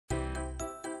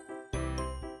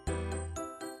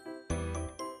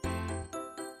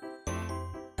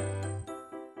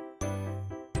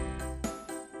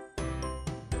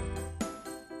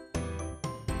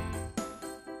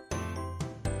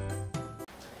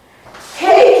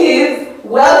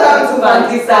Welcome to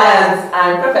FunKe Science.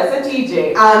 I'm Professor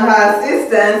TJ. I'm her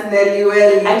assistant,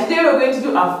 Nellywelly. And today we're going to do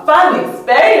a fun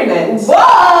experiment.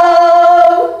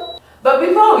 Whoa! But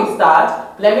before we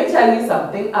start, let me tell you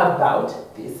something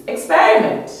about this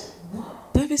experiment.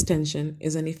 Surface tension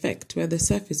is an effect where the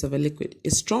surface of a liquid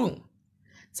is strong.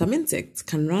 Some insects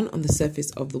can run on the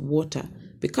surface of the water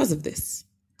because of this.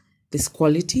 This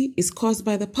quality is caused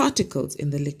by the particles in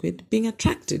the liquid being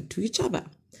attracted to each other.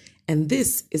 And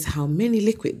this is how many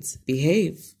liquids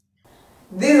behave.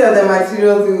 These are the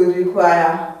materials we will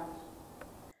require.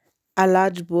 A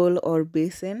large bowl or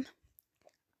basin,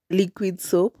 liquid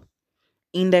soap,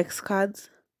 index cards,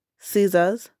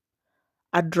 scissors,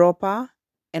 a dropper,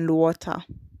 and water.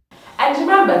 And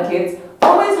remember, kids,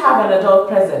 always have an adult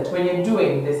present when you're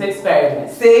doing this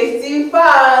experiment. Safety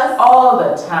first. All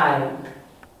the time.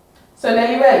 So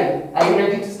Nellywelly, are you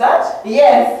ready to start?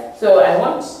 Yes. So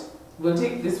we'll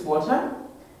take this water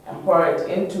and pour it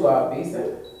into our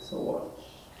basin. So watch.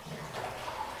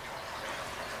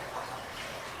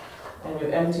 And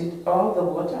we've emptied all the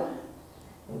water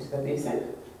into the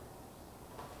basin.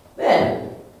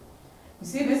 Then, you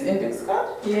see this index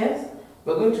card? Yes.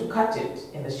 We're going to cut it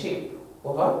in the shape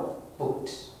of a boat.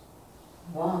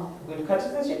 Wow. We're going to cut it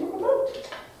in the shape of a boat.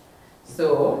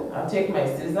 So, I'll take my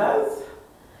scissors.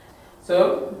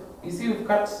 So, you see we've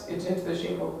cut it into the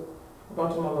shape of the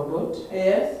bottom of a boat.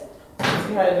 Yes. You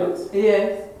see how it looks?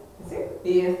 Yes. You see?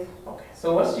 Yes. Okay,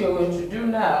 so what you're going to do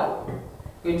now,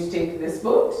 you're going to take this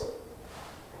boat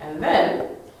and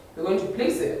then you're going to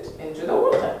place it into the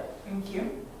water. Thank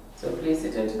you. So place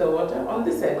it into the water on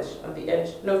this edge, on the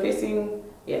edge. No, facing,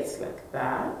 yes, like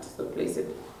that. So place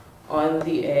it on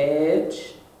the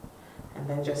edge and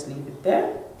then just leave it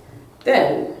there.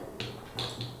 Then,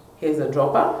 here's a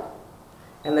dropper.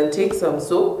 And then take some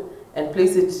soap and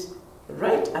place it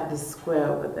right at the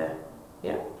square over there.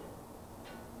 Yeah?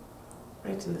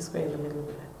 Right in the square in the middle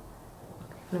over there.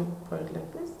 No, pour it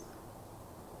like this.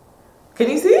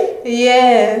 Can you see?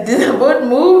 Yes. Did the boat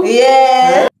move?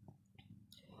 Yes.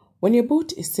 When your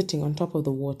boat is sitting on top of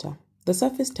the water, the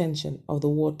surface tension of the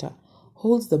water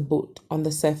holds the boat on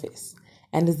the surface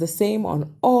and is the same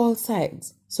on all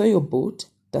sides, so your boat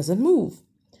doesn't move.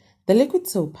 The liquid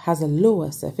soap has a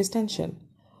lower surface tension.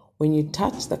 When you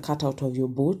touch the cutout of your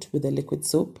boat with the liquid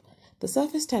soap, the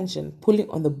surface tension pulling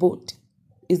on the boat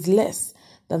is less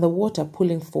than the water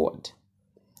pulling forward.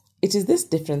 It is this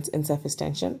difference in surface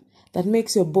tension that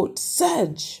makes your boat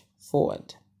surge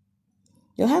forward.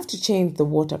 You'll have to change the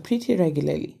water pretty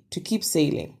regularly to keep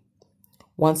sailing.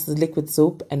 Once the liquid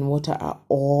soap and water are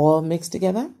all mixed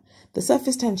together, the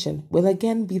surface tension will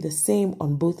again be the same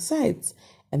on both sides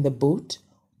and the boat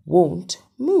won't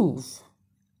move.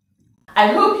 I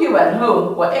hope you at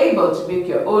home were able to make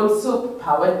your own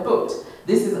soap-powered boat.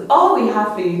 This is all we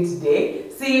have for you today.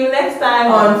 See you next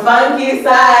time On FunKe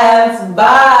Science.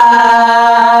 Bye.